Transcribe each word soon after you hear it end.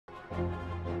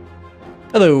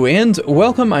Hello and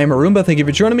welcome, I am Arumba, thank you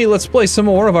for joining me. Let's play some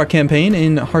more of our campaign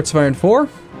in Hearts of Iron 4,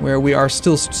 where we are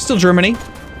still Germany.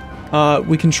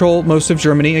 We control most of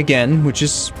Germany again, which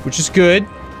is good.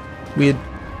 We had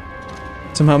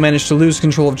somehow managed to lose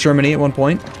control of Germany at one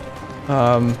point.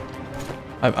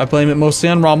 I blame it mostly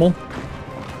on Rommel.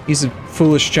 He's a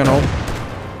foolish general.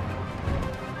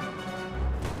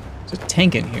 There's a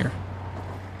tank in here.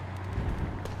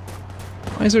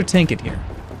 Why is there a tank in here?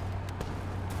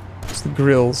 It's the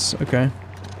grills, okay.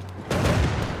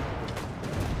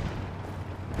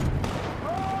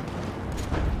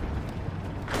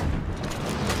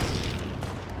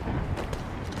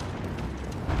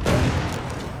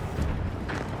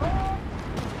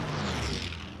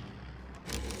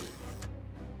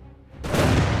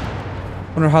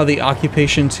 Wonder how the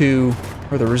occupation to,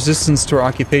 or the resistance to our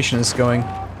occupation is going.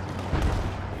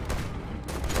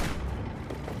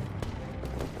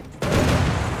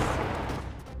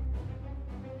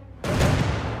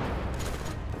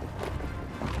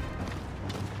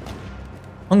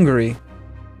 Hungary.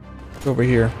 Over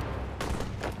here.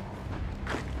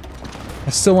 I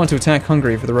still want to attack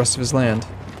Hungary for the rest of his land.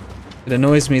 It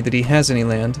annoys me that he has any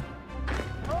land.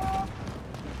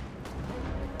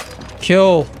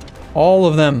 Kill all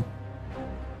of them.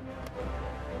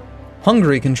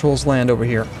 Hungary controls land over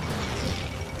here.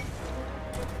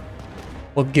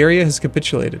 Bulgaria has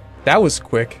capitulated. That was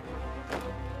quick.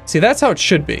 See, that's how it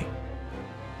should be.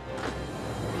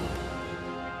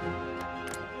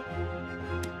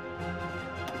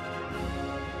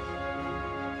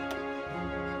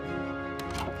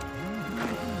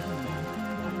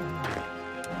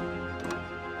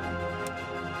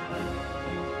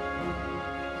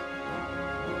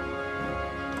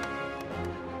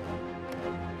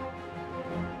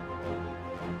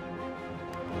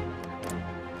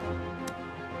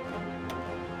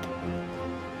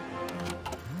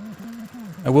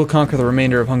 I will conquer the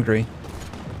remainder of Hungary.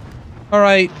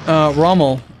 Alright,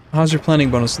 Rommel, how's your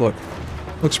planning bonus look?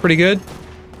 Looks pretty good.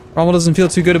 Rommel doesn't feel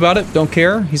too good about it, don't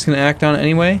care. He's gonna act on it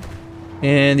anyway.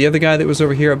 And the other guy that was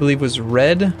over here, I believe, was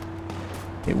Red.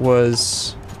 It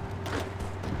was...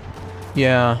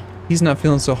 yeah, he's not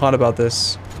feeling so hot about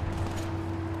this.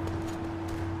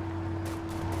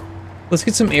 Let's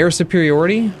get some air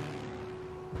superiority.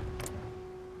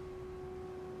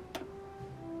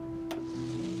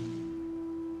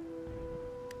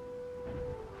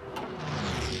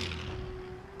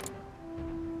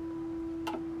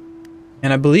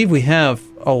 And I believe we have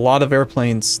a lot of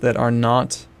airplanes that are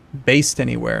not based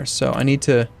anywhere, so I need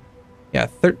to... yeah,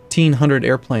 1,300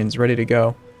 airplanes ready to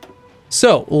go.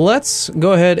 So, let's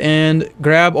go ahead and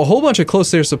grab a whole bunch of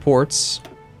close air supports.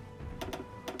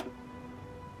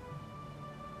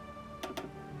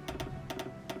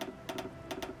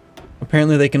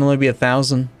 Apparently they can only be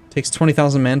 1,000. Takes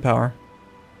 20,000 manpower.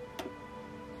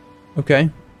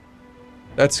 Okay.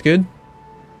 That's good.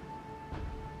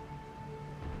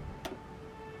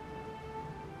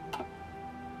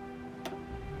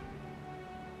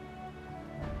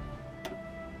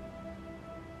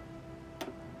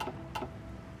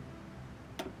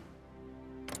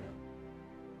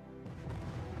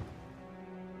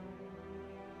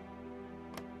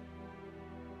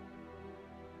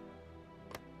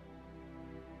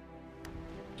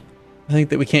 I think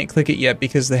that we can't click it yet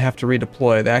because they have to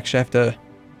redeploy. They actually have to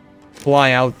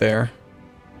fly out there.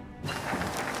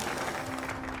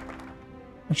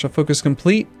 Martial focus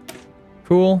complete.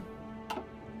 Cool.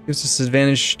 Gives us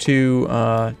advantage to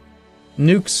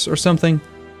nukes or something.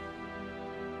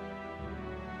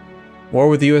 War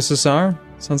with the USSR?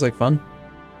 Sounds like fun.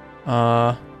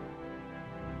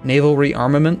 Naval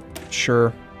rearmament?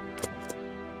 Sure.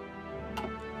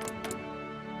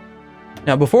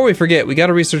 Now, before we forget, we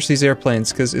gotta research these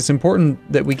airplanes, because it's important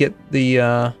that we get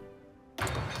the,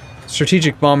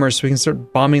 strategic bombers so we can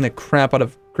start bombing the crap out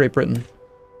of Great Britain.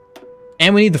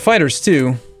 And we need the fighters,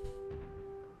 too.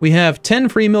 We have 10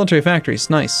 free military factories.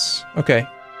 Nice. Okay.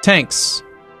 Tanks.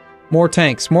 More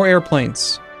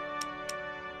airplanes.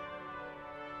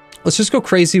 Let's just go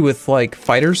crazy with, like,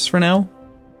 fighters for now.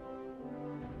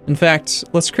 In fact,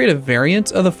 let's create a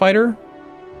variant of the fighter.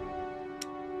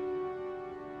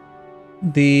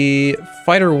 The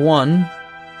Fighter 1,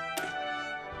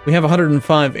 we have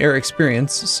 105 air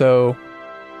experience, so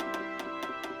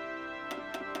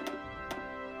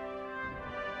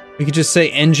we could just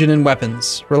say engine and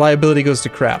weapons. Reliability goes to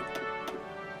crap.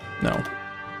 No.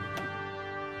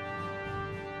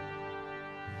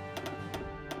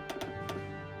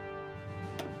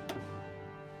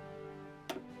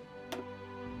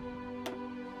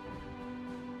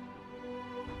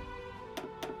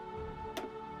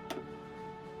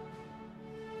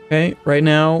 Okay, right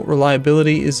now,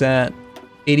 reliability is at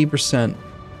 80%.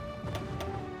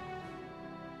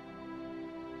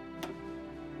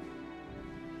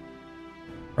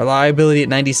 Reliability at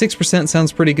 96%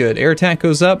 sounds pretty good. Air attack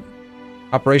goes up,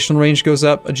 operational range goes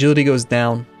up, agility goes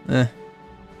down. But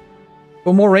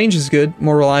more range is good,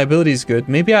 more reliability is good.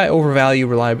 Maybe I overvalue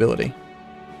reliability.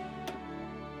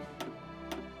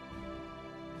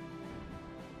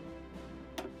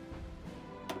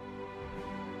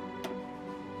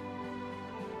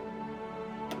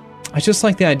 I just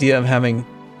like the idea of having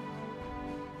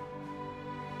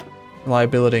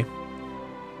reliability.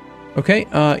 Okay,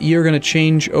 you're gonna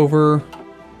change over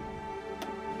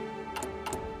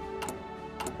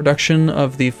production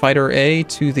of the Fighter A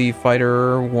to the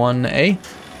Fighter 1A.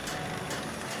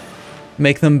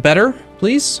 Make them better,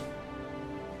 please.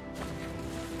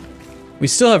 We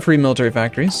still have free military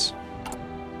factories.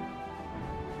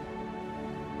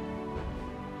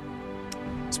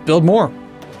 Let's build more.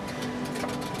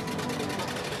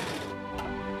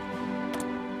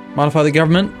 Modify the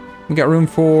government. We got room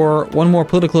for one more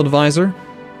political advisor.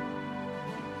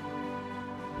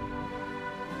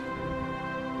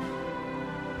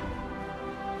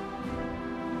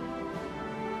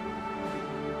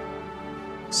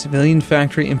 Civilian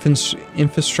factory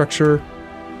infrastructure.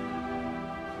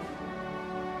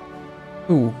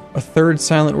 Ooh, a third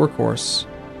silent workhorse.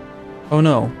 Oh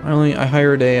no, I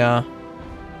hired a, I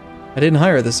didn't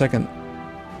hire the second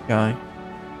guy.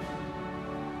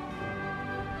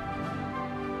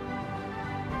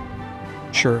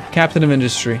 Sure, captain of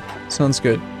industry. Sounds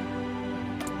good.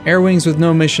 Air wings with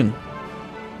no mission.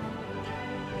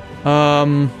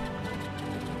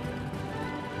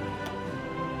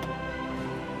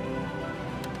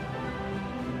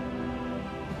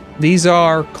 These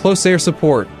are close air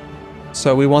support.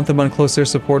 So we want them on close air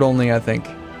support only, I think.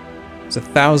 There's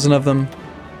 1,000 of them.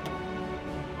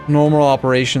 Normal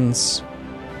operations.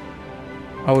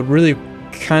 I would really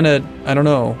kind of, I don't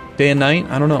know, day and night?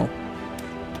 I don't know.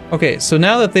 Okay, so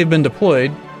now that they've been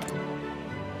deployed,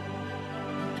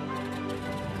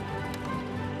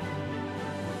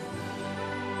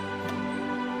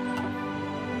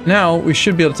 now we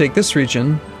should be able to take this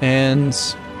region and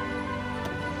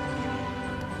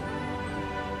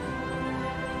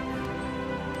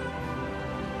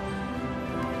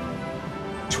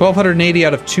 1,280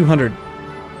 out of 200.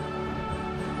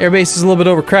 Airbase is a little bit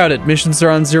overcrowded. Missions are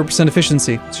on 0%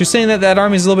 efficiency. So you're saying that that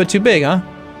army's a little bit too big, huh?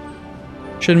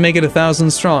 Shouldn't make it 1,000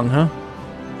 strong, huh?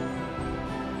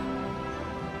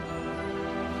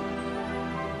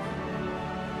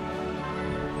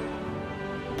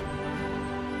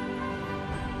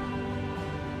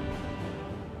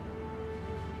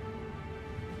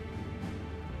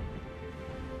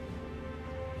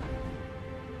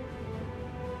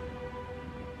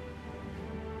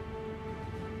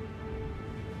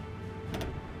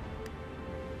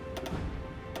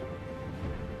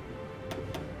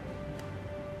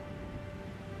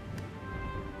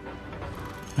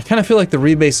 I kind of feel like the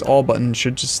rebase all button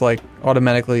should just like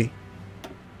automatically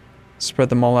spread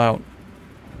them all out.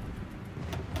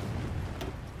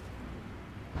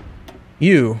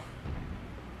 You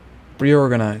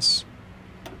reorganize.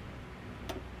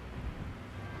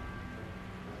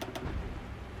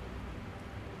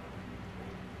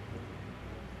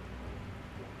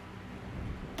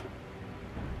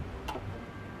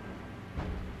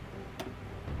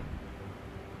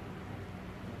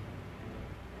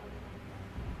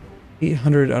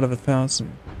 $800 out of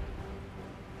 1,000.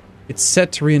 It's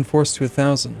set to reinforce to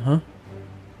 1,000, huh?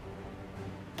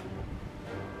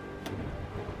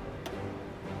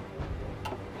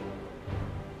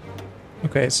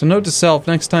 Okay, so note to self,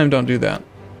 next time don't do that.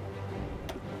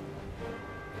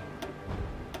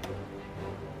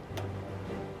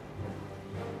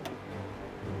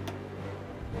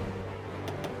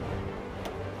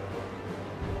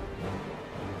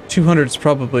 $200 is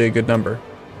probably a good number.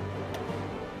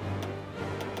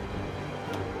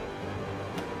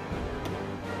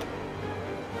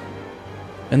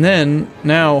 And then,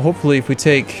 now, hopefully, if we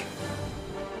take...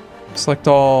 select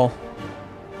all...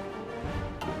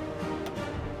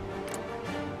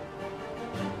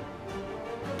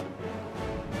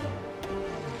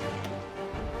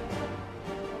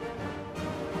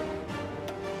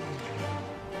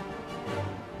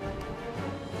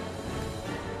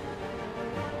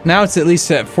 Now it's at least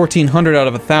at 1,400 out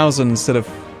of 1,000 instead of,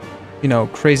 you know,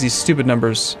 crazy stupid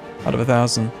numbers out of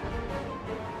 1,000.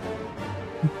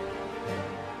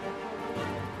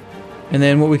 And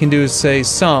then what we can do is say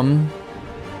some.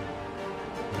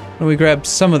 And we grab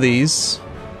some of these.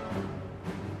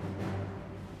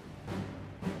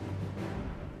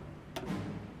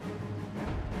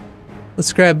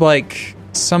 Let's grab, like,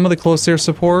 some of the close air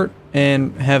support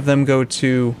and have them go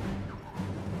to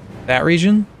that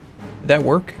region. Did that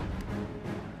work?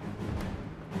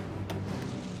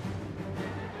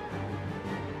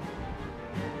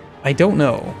 I don't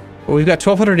know. But we've got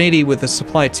 1280 with a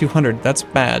supply of 200. That's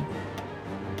bad.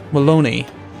 Maloney.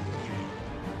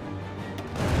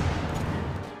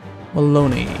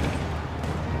 Maloney.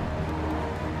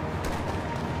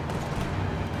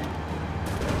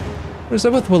 What is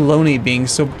up with Wallonie being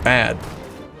so bad?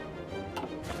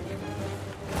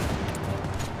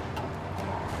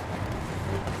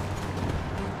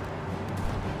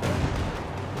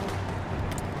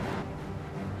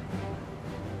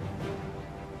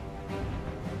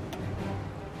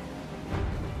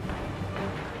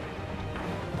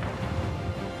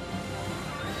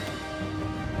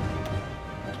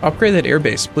 Upgrade that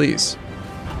airbase, please.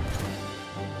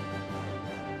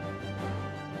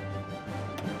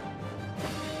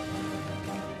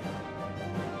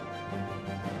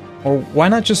 Or why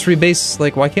not just rebase,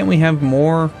 like, why can't we have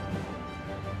more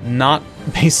not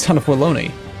based out of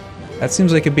Wallonie? That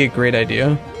seems like it'd be a great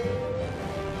idea.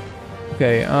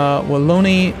 Okay,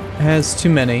 Wallonie has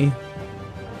too many.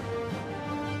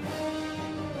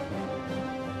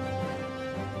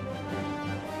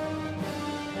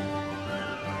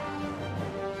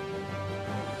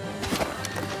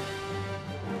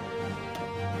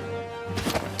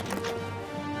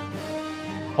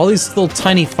 All these little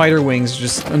tiny fighter wings are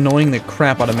just annoying the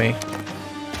crap out of me.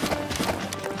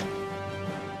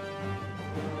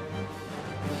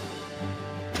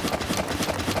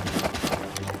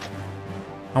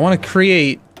 I want to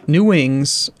create new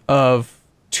wings of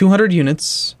 200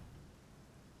 units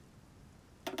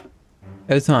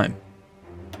at a time.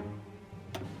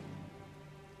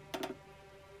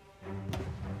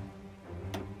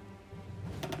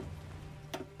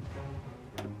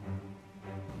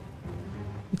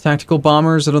 Tactical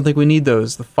bombers, I don't think we need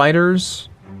those. The fighters.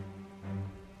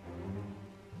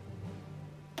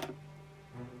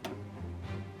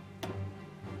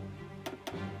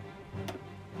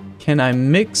 Can I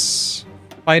mix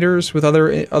fighters with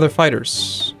other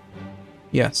fighters?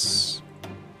 Yes.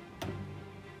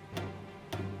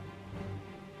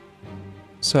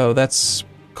 So that's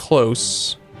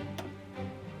close.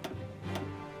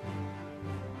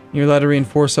 You're allowed to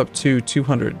reinforce up to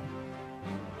 200.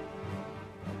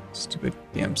 Stupid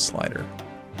damn slider.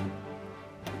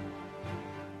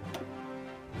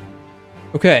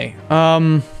 Okay,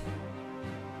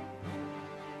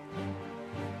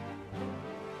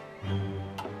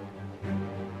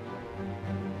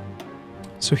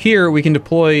 so here we can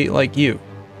deploy, like, you,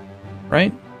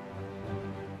 right?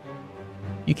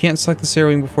 You can't select this air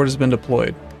wing before it has been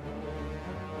deployed.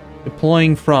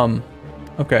 Deploying from.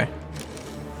 Okay.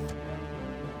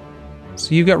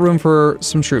 So you've got room for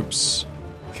some troops.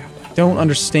 Don't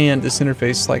understand this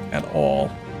interface, like, at all.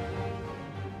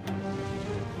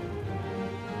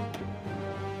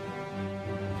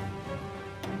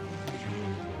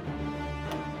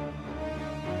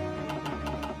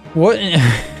 What?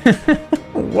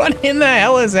 What in the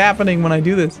hell is happening when I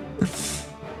do this?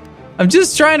 I'm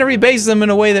just trying to rebase them in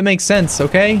a way that makes sense,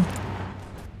 okay?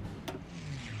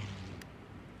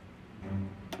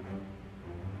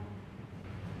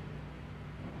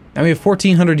 Now we have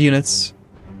 1,400 units.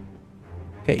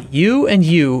 Okay, you and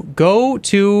you go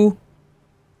to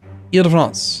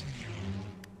Ile-de-France.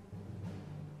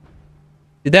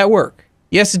 Did that work?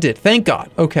 Yes, it did. Thank God.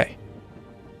 Okay.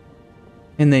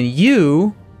 And then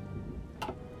you,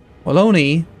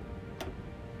 Wallonie,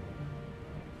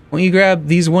 why don't you grab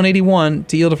these 181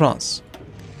 to Ile-de-France?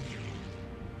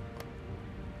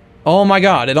 Oh my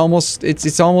God!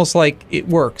 It's almost like it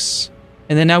works.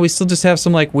 And then now we still just have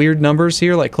some, like, weird numbers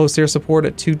here, like close air support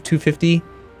at 250.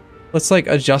 Let's, like,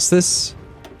 adjust this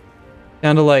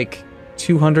down to, like,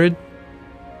 200.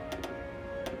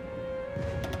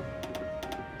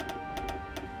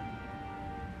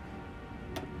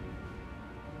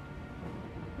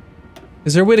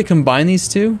 Is there a way to combine these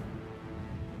two?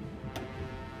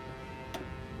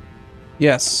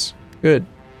 Yes. Good.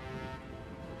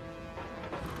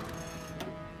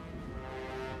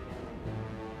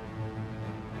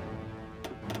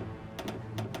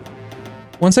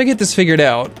 Once I get this figured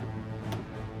out,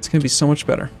 it's going to be so much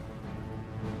better.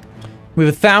 We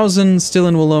have 1,000 still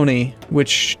in Wallonie,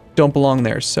 which don't belong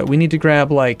there. So we need to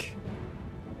grab, like,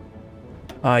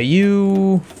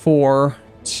 U4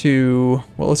 to...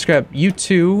 Well, let's grab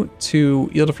U2 to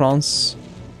Ile-de-France.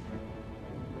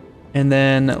 And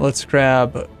then let's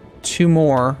grab 2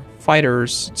 more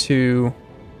fighters to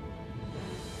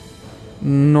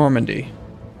Normandy.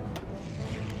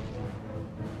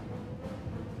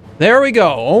 There we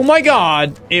go. Oh my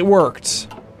god, it worked.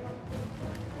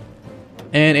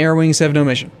 And air wings have no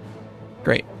mission.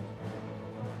 Great.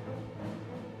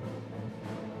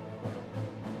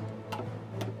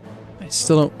 I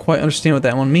still don't quite understand what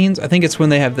that one means. I think it's when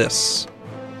they have this.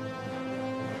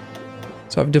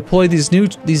 So I've deployed these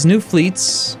new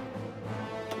fleets.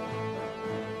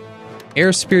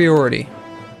 Air superiority.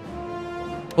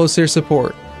 Close air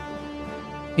support.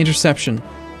 Interception.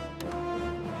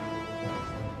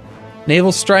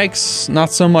 Naval strikes,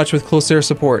 not so much with close air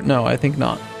support. No, I think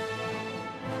not.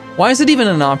 Why is it even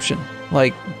an option?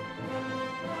 Like...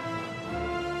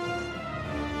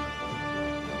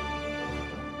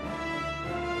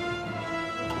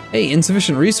 Hey,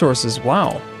 insufficient resources.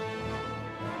 Wow.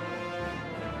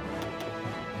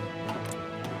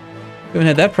 Haven't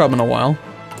had that problem in a while.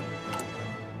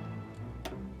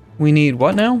 We need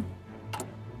what now?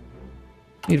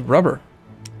 We need rubber.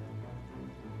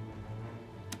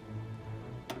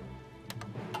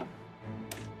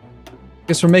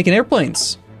 Guess we're making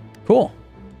airplanes. Cool.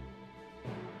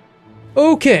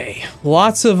 Okay,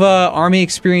 lots of army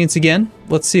experience again.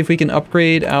 Let's see if we can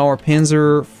upgrade our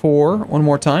Panzer IV one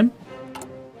more time.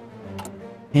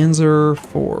 Panzer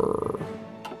IV.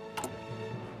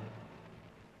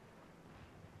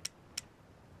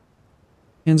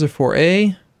 Panzer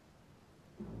IV-A.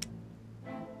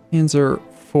 Panzer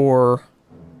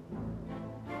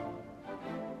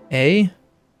IV-A.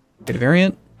 Get a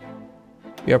variant.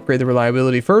 We upgrade the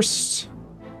reliability first.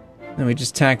 Then we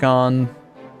just tack on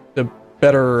the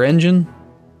better engine.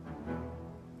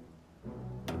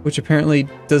 Which apparently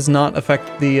does not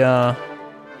affect the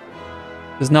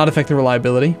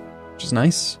reliability, which is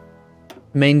nice.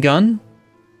 Main gun.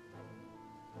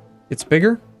 It's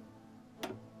bigger.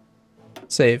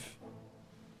 Save.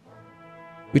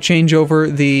 We change over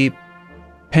the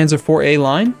Panzer IV-A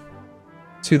line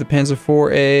to the Panzer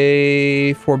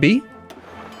IV-A 4B.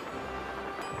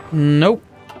 Nope.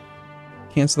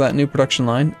 Cancel that new production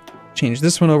line. Change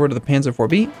this one over to the Panzer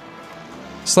IV-B.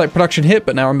 Slight production hit,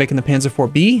 but now we're making the Panzer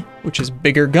IV-B, which is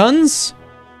bigger guns.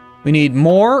 We need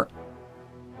more.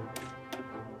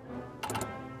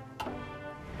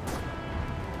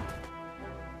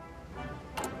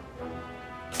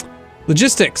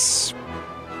 Logistics.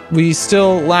 We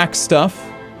still lack stuff.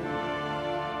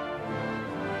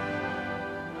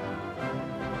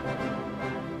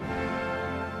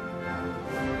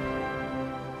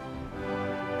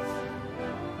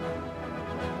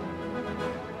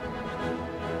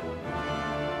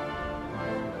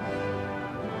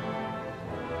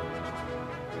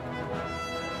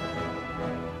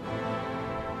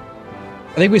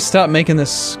 I think we stopped making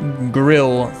this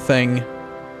grill thing.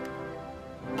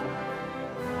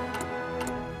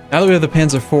 Now that we have the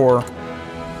Panzer IV.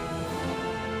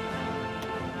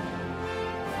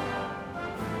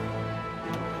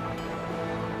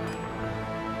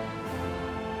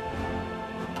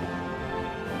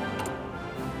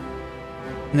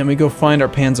 And then we go find our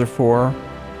Panzer IV.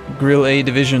 Grill A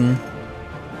division.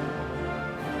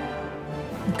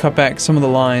 Cut back some of the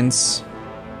lines.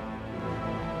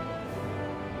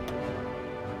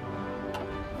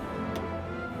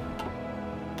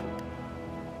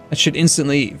 That should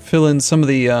instantly fill in some of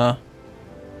the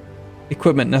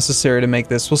equipment necessary to make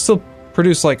this. We'll still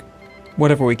produce, like,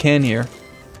 whatever we can here.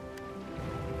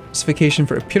 Specification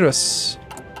for Epirus.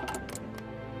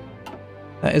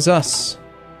 That is us.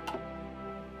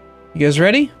 You guys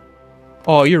ready?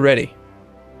 Oh, you're ready.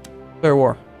 Declare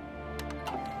war.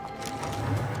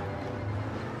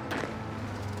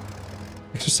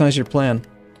 Exercise your plan.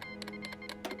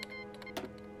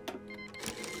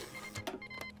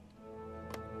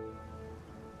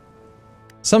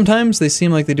 Sometimes they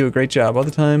seem like they do a great job. Other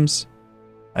times,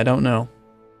 I don't know.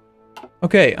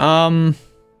 Okay, yeah,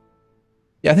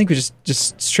 I think we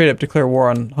just straight up declare war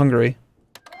on Hungary.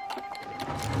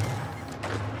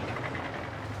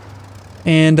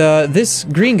 And this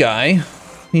green guy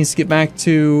needs to get back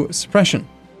to suppression.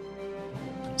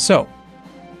 So,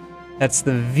 that's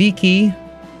the V key.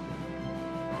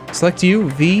 Select you,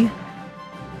 V.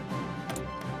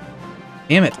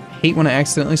 Damn it, I hate when I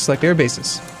accidentally select air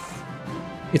bases.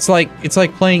 It's like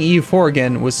playing EU4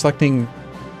 again with selecting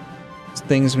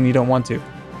things when you don't want to.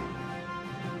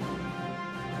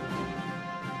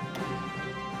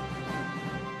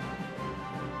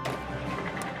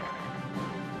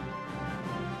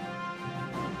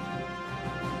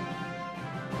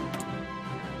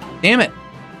 Damn it!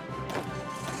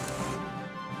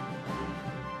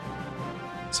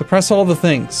 Suppress all the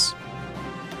things.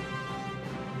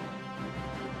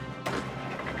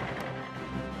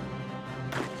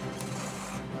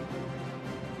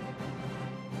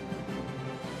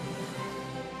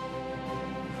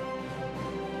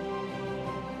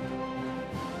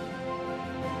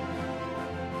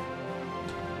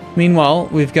 Meanwhile,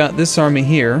 we've got this army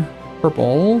here.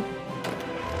 Purple.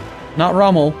 Not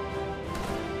Rommel.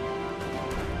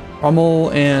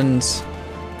 Rommel and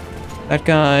that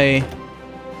guy.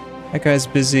 That guy's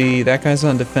busy. That guy's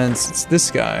on defense. It's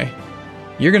this guy.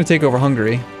 You're gonna take over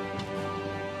Hungary.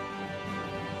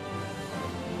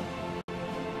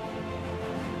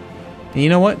 And you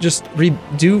know what? Just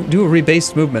do a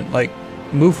rebased movement. Like,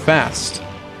 move fast.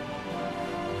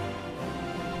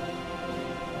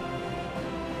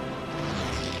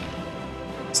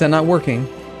 Is that not working?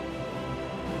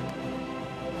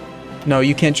 No,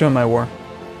 you can't join my war.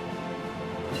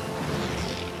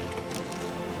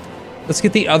 Let's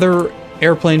get the other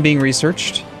airplane being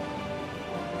researched.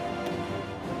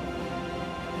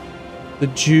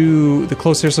 The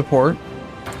close air support.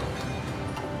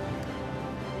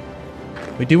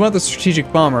 We do want the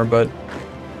strategic bomber, but...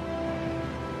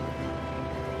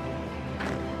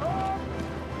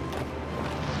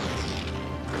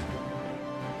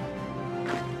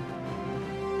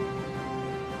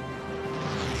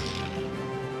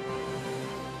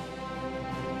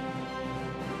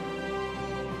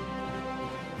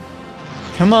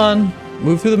 Come on,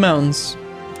 move through the mountains.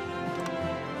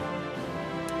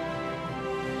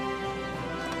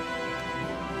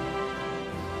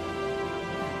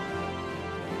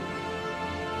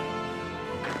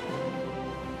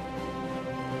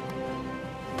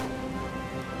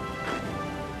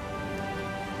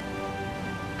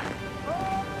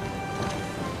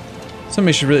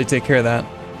 Somebody should really take care of that.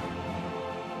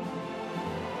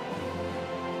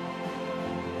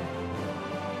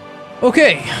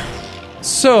 Okay.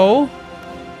 So,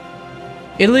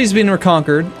 Italy's been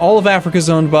reconquered. All of Africa is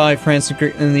owned by France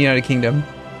and the United Kingdom.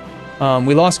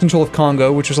 We lost control of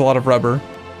Congo, which was a lot of rubber.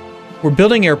 We're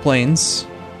building airplanes.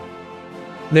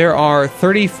 There are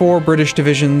 34 British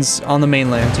divisions on the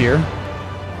mainland here.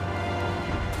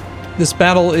 This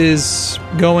battle is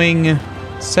going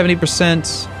 70%,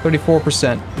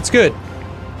 34%. It's good.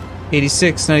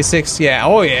 86, 96, yeah,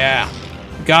 oh yeah.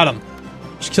 Got him.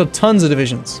 Just killed tons of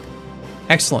divisions.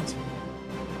 Excellent.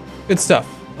 Good stuff.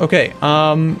 Okay,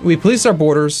 we police our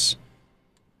borders.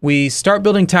 We start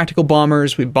building tactical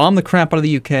bombers. We bomb the crap out of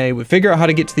the UK. We figure out how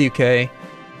to get to the UK.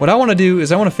 What I want to do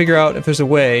is I want to figure out if there's a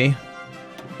way.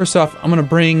 First off, I'm going to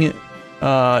bring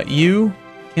you.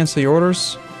 Cancel your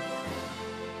orders.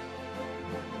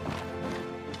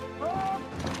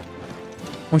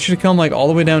 I want you to come like all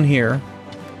the way down here.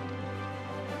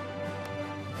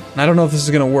 And I don't know if this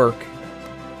is going to work.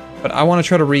 But I want to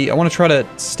try to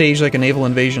stage like a naval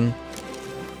invasion.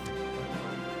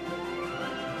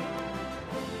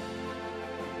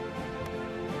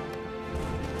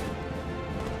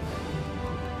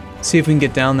 See if we can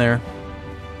get down there.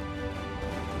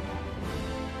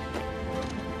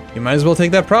 You might as well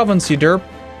take that province, you derp.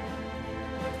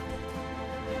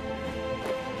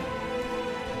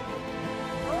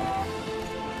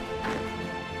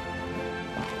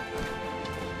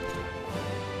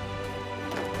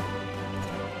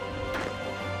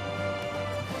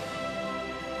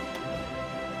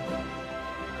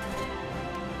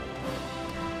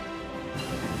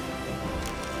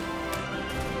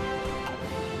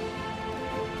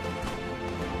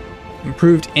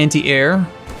 Improved anti-air,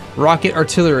 rocket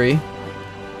artillery,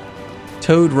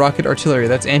 towed rocket artillery,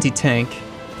 that's anti-tank.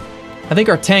 I think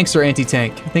our tanks are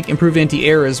anti-tank. I think improved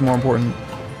anti-air is more important.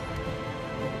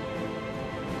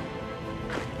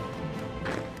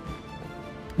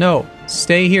 No,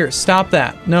 stay here, stop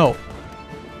that, no.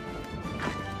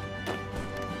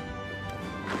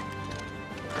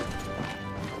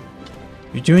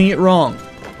 You're doing it wrong.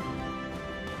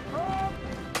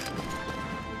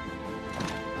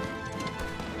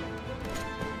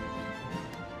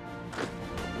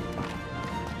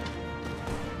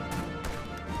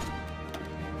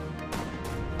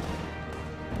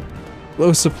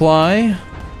 Low supply,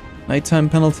 nighttime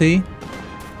penalty,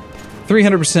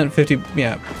 300% 50,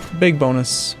 yeah, big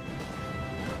bonus.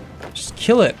 Just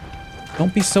kill it.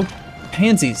 Don't be so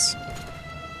pansies.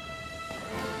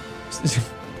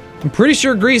 I'm pretty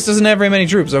sure Greece doesn't have very many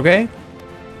troops, okay?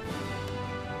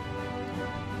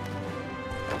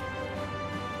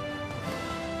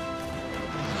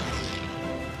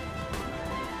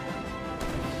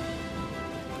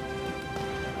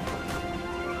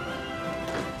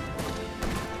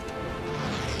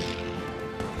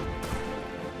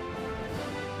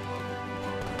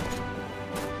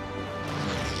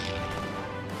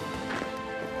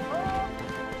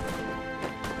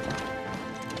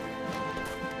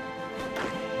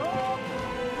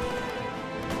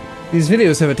 These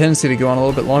videos have a tendency to go on a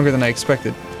little bit longer than I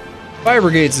expected. Fire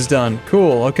brigades is done.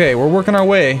 Cool. Okay, we're working our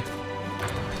way.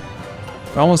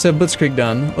 We almost have Blitzkrieg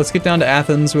done. Let's get down to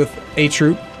Athens with a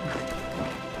troop.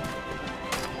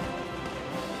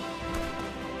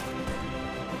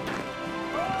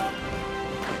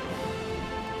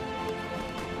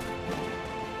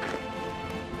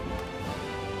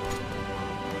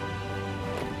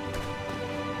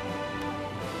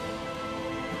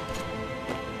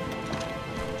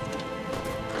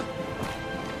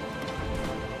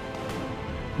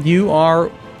 You are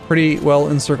pretty well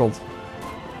encircled.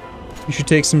 You should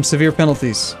take some severe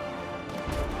penalties.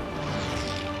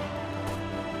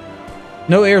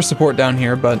 No air support down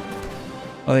here, but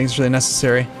I think it's really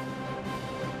necessary.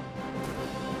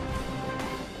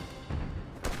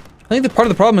 I think that part of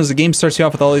the problem is the game starts you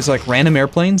off with all these like random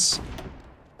airplanes.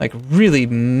 Like really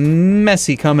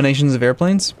messy combinations of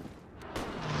airplanes.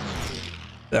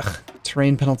 Ugh,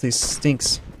 terrain penalties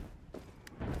stinks.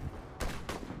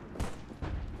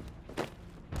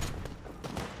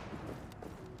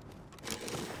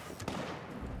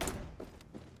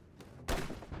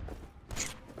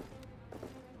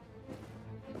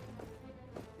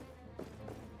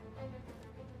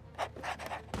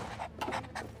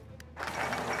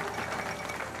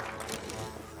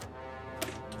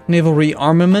 Naval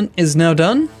rearmament is now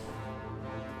done.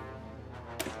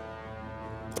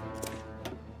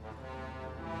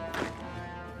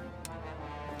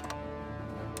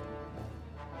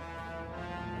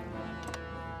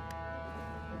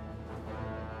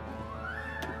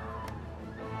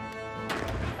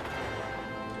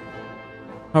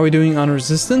 How are we doing on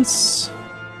resistance?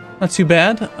 Not too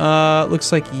bad.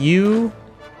 Looks like you...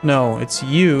 No, it's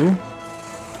you.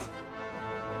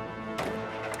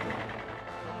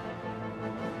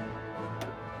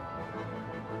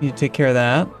 Need to take care of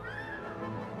that.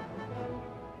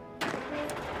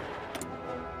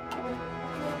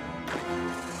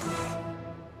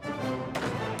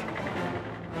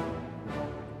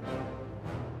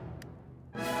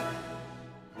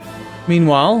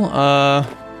 Meanwhile, I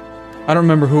don't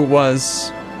remember who it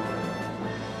was.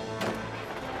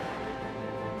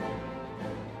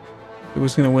 Who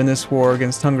was going to win this war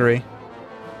against Hungary?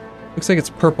 Looks like it's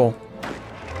purple.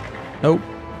 Nope.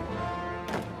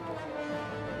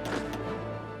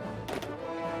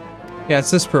 Yeah,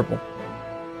 it's this purple.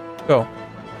 Go.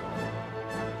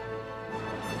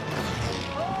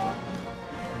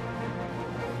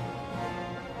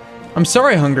 I'm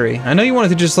sorry, Hungary. I know you wanted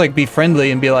to just like be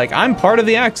friendly and be like, I'm part of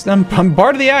the Axis. I'm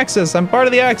part of the Axis. I'm part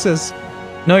of the Axis.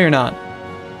 No, you're not.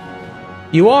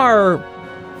 You are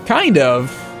kind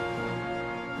of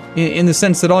in the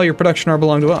sense that all your production are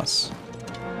belong to us.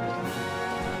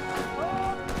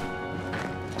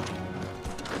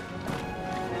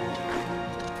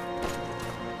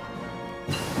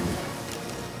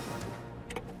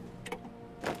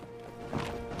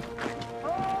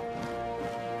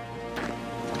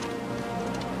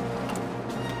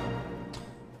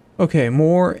 Okay,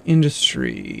 more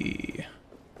industry.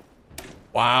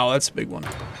 Wow, that's a big one.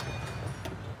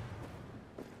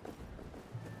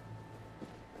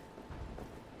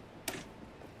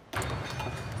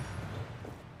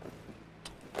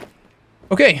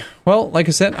 Okay, well, like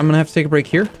I said, I'm gonna have to take a break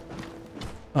here.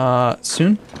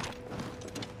 Soon.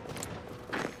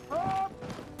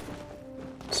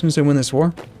 As soon as I win this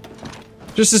war.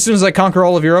 Just as soon as I conquer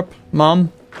all of Europe,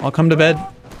 Mom, I'll come to bed.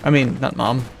 I mean, not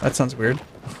Mom, that sounds weird.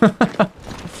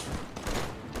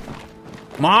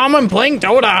 Mom, I'm playing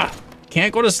Dota!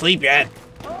 Can't go to sleep yet.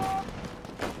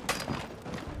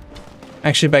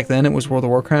 Actually, back then it was World of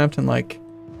Warcraft and like,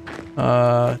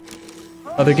 other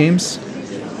games.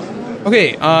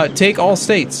 Okay, take all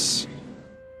states.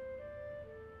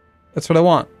 That's what I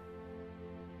want.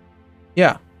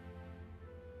 Yeah.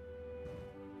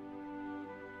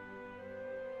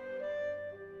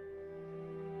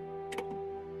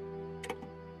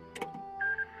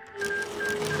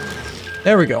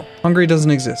 There we go. Hungary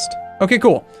doesn't exist. Okay,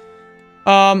 cool.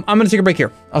 I'm gonna take a break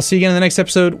here. I'll see you again in the next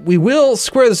episode. We will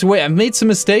square this away. I've made some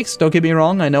mistakes, don't get me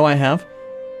wrong, I know I have.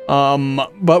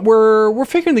 But we're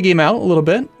figuring the game out a little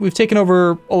bit. We've taken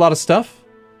over a lot of stuff.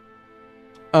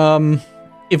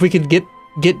 If we could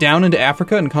get down into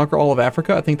Africa and conquer all of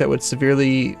Africa, I think that would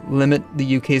severely limit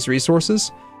the UK's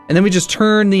resources. And then we just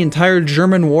turn the entire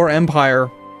German war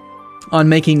empire on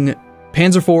making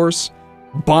Panzer IVs,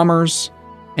 bombers,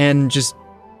 and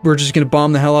we're just gonna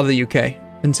bomb the hell out of the UK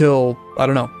until, I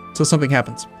don't know, until something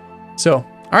happens. So,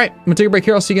 alright, I'm gonna take a break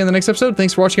here. I'll see you again in the next episode.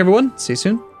 Thanks for watching, everyone. See you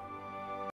soon.